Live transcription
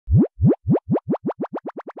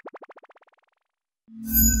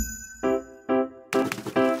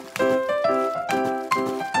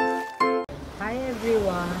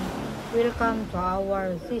Welcome to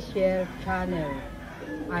our Seashell channel.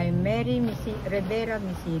 I'm Mary Rivera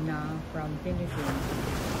Messina from Philippines.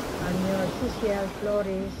 I'm your Seashell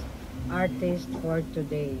florist artist for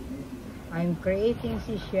today. I'm creating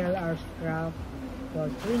seashell art craft for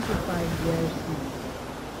 25 years now.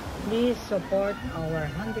 Please support our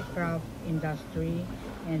handicraft industry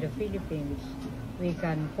in the Philippines. We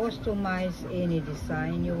can customize any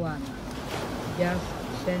design you want. Just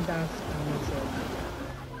send us a message.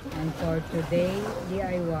 And for today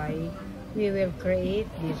DIY, we will create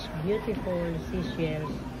these beautiful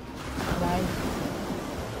seashells like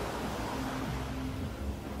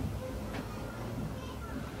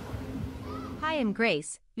Hi, I'm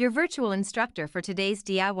Grace, your virtual instructor for today's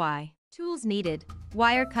DIY. Tools needed: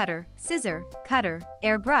 wire cutter, scissor, cutter,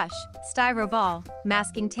 airbrush, styro ball,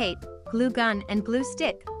 masking tape, glue gun and glue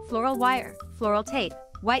stick, floral wire, floral tape,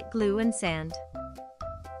 white glue and sand.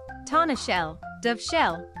 Tonna shell, dove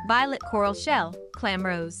shell, violet coral shell,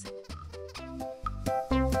 Clamrose.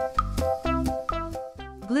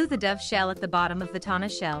 Glue the dove shell at the bottom of the Tonna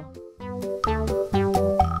shell.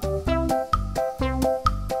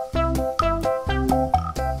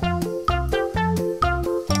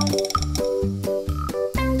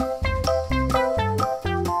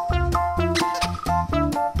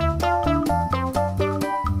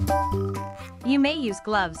 You may use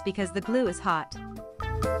gloves because the glue is hot.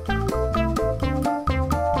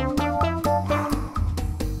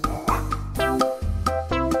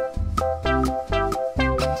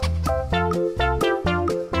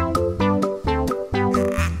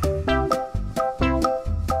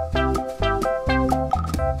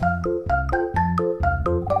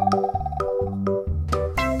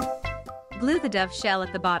 Glue the dove shell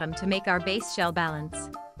at the bottom to make our base shell balance.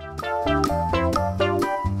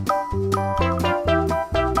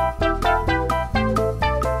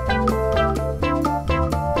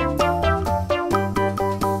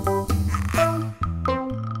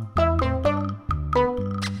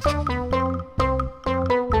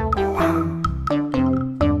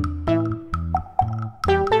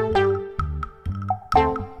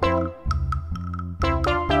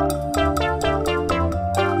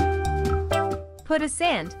 Put a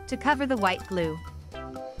sand to cover the white glue.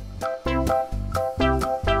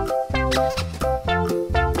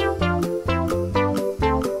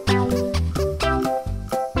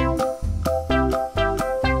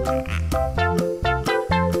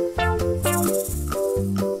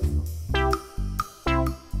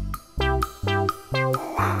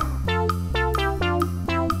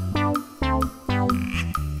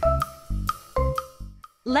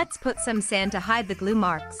 Let's put some sand to hide the glue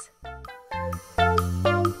marks.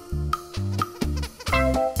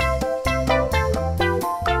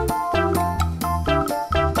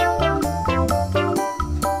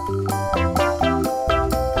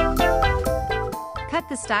 Cut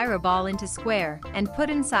the styro ball into square and put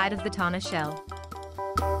inside of the Tonna shell.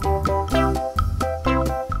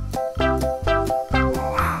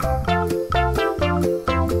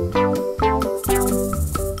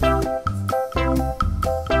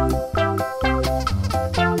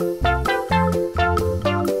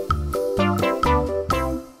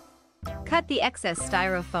 Cut the excess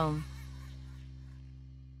styrofoam.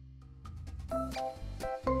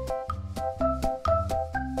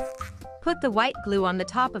 Put the white glue on the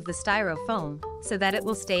top of the styrofoam so that it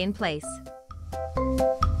will stay in place.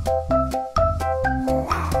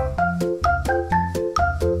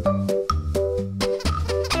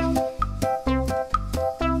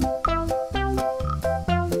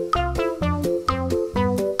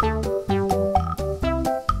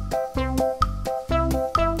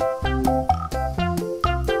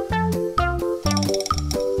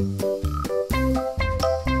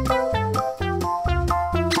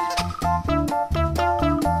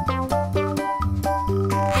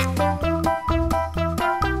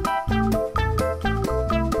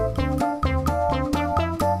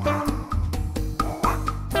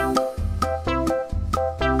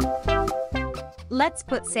 Let's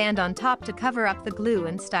put sand on top to cover up the glue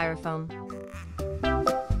and styrofoam.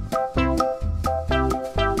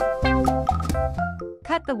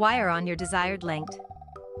 Cut the wire on your desired length.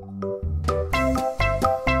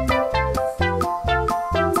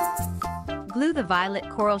 Glue the violet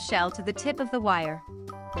coral shell to the tip of the wire.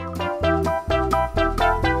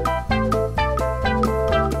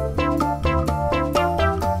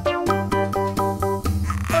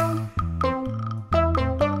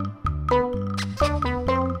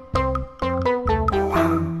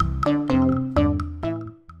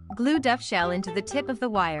 Glue dove shell into the tip of the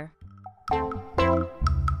wire.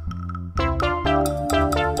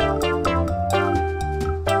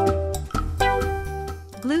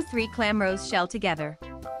 3 Clamrose shell together.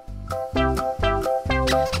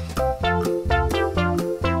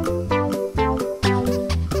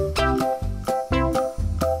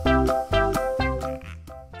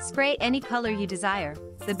 Spray any color you desire,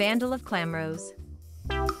 the bundle of Clamrose.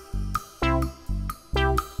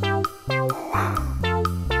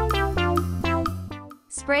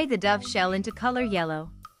 Spray the dove shell into color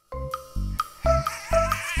yellow.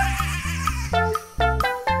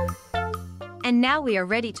 And now we are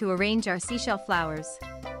ready to arrange our seashell flowers.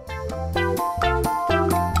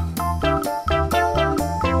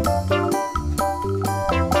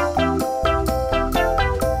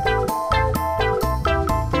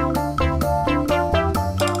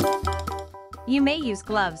 You may use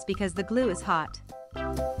gloves because the glue is hot.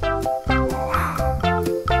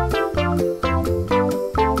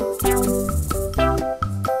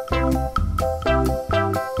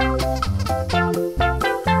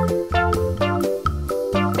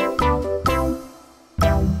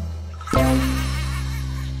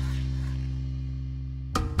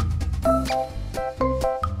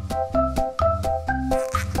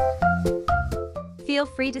 Feel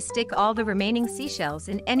free to stick all the remaining seashells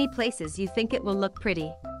in any places you think it will look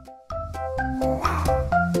pretty.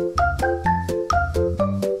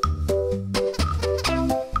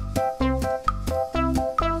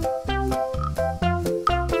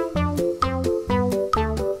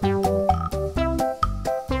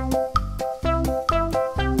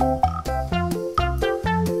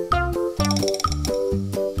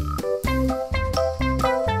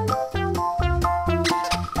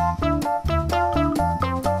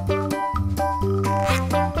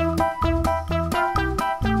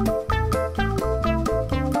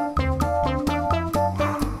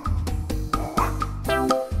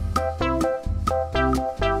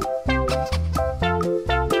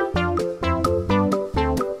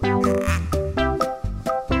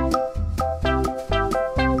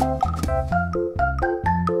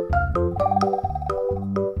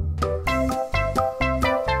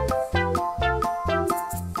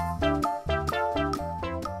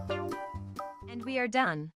 We are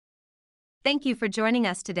done. Thank you for joining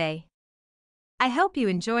us today. I hope you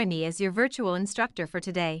enjoy me as your virtual instructor for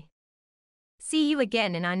today. See you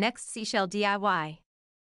again in our next seashell DIY.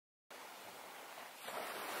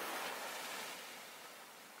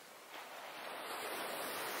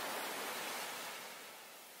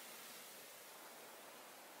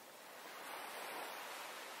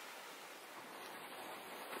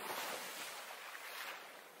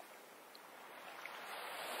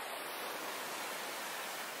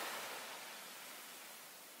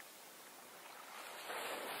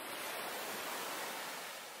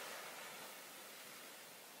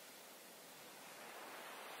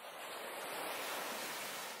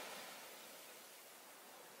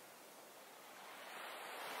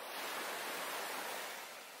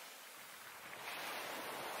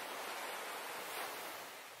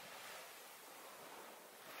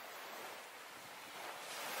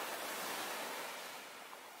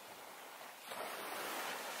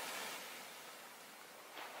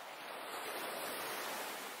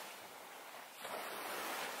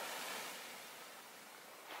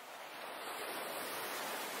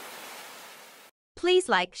 Please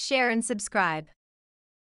like, share and subscribe.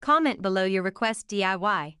 Comment below your request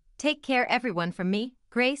DIY. Take care everyone from me,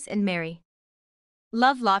 Grace and Mary.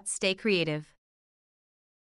 Love lots, stay creative.